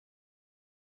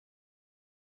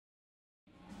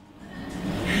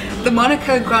The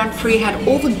Monaco Grand Prix had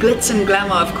all the glitz and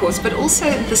glamour, of course, but also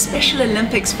the Special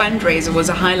Olympics fundraiser was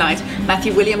a highlight.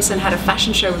 Matthew Williamson had a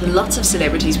fashion show with lots of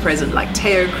celebrities present, like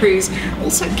Teo Cruz,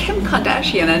 also Kim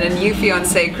Kardashian and a new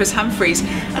fiancé, Chris Humphries.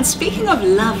 And speaking of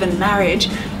love and marriage,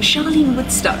 Charlene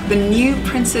Woodstock, the new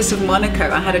Princess of Monaco,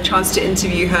 I had a chance to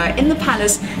interview her in the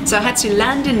palace, so I had to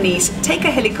land in Nice, take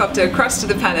a helicopter across to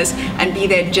the palace, and be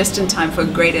there just in time for a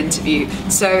great interview.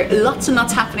 So lots and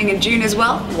lots happening in June as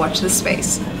well. Watch this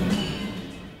space.